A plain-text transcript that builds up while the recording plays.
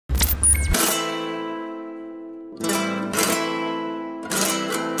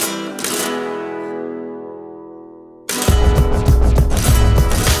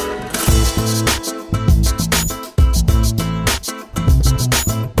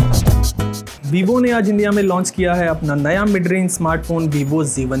Vivo ने आज India में लॉन्च किया है अपना नया mid range smartphone Vivo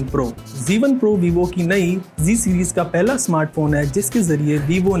Z1 Pro। Z1 Pro Vivo की नई Z सीरीज का पहला स्मार्टफोन है जिसके जरिए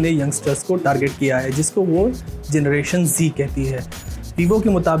वीवो ने यंगस्टर्स को टारगेट किया है, जिसको वो जनरेशन Z कहती है। वीवो के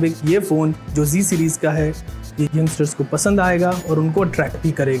मुताबिक ये फ़ोन जो Z सीरीज़ का है ये यंगस्टर्स को पसंद आएगा और उनको अट्रैक्ट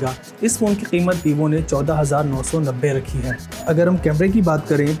भी करेगा। इस फ़ोन की कीमत वीवो ने 14,990 रखी है। अगर हम कैमरे की बात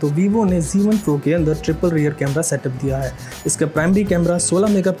करें तो वीवो ने Z1 Pro के अंदर ट्रिपल रियर कैमरा सेटअप दिया है। इसका प्राइमरी कैमरा 16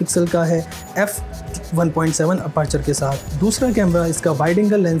 मेगापिक्सल का है f1.7 अपर्चर के साथ। दूसरा कैमरा इसका वाइड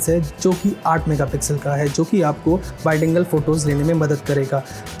एंगल लेंस है जो कि 8 मेगापिक्सल का है, जो कि आपको वाइड एंगल फ़ोटोज़ लेने में मदद करेगा।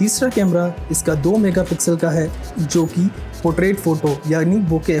 तीसरा कैमरा इसका 2 मेगापिक्सल का है जो कि पोर्ट्रेट फ़ोटो यानी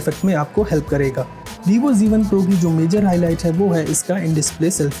बोके इफेक्ट में आपको हेल्प करेगा। वीवो Z1 Pro की जो मेजर हाईलाइट है वो है इसका इन डिस्प्ले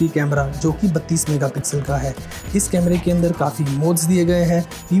सेल्फी कैमरा जो कि 32 मेगापिक्सल का है। इस कैमरे के अंदर काफ़ी मोड्स दिए गए हैं।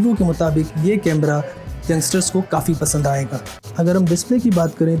 वीवो के मुताबिक ये कैमरा यंगस्टर्स को काफ़ी पसंद आएगा। अगर हम डिस्प्ले की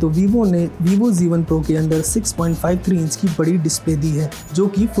बात करें तो वीवो ने वीवो Z1 Pro के अंदर 6.53 इंच की बड़ी डिस्प्ले दी है जो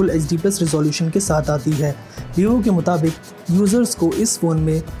कि फुल HD+ रिजोल्यूशन के साथ आती है। वीवो के मुताबिक यूज़र्स को इस फ़ोन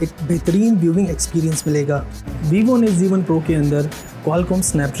में एक बेहतरीन व्यूइंग एक्सपीरियंस मिलेगा। वीवो ने Z1 Pro के अंदर क्वालकॉम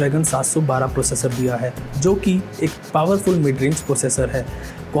स्नैपड्रैगन 712 प्रोसेसर दिया है जो कि एक पावरफुल मिड रेंज प्रोसेसर है।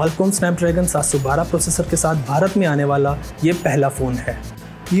 क्वालकॉम स्नैपड्रैगन 712 प्रोसेसर के साथ भारत में आने वाला ये पहला फ़ोन है।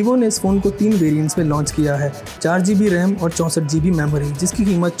 वीवो ने इस फ़ोन को 3 वेरिएंट्स में लॉन्च किया है, 4 GB रैम और 64 GB मेमोरी जिसकी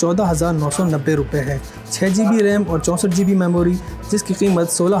कीमत 14,990 रुपये है, 6 GB रैम और 64 GB मेमोरी जिसकी कीमत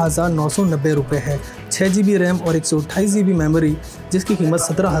 16,990 रुपये है, 6 GB रैम और 128 GB मेमोरी जिसकी कीमत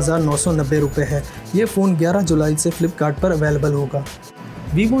 17,990 रुपये है। ये फ़ोन 11 जुलाई से फ्लिपकार्ट पर अवेलेबल होगा।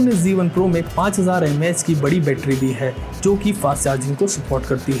 वीवो ने Z1 Pro में 5000 mAh की बड़ी बैटरी दी है जो कि फास्ट चार्जिंग को सपोर्ट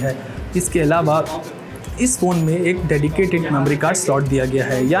करती है। इसके अलावा इस फ़ोन में एक डेडिकेटेड मेमोरी कार्ड स्लॉट दिया गया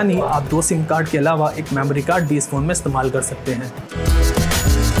है, यानी आप 2 सिम कार्ड के अलावा एक मेमोरी कार्ड भी इस फ़ोन में इस्तेमाल कर सकते हैं।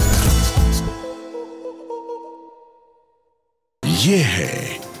 ये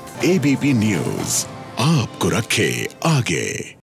है ABP न्यूज़, आपको रखे आगे।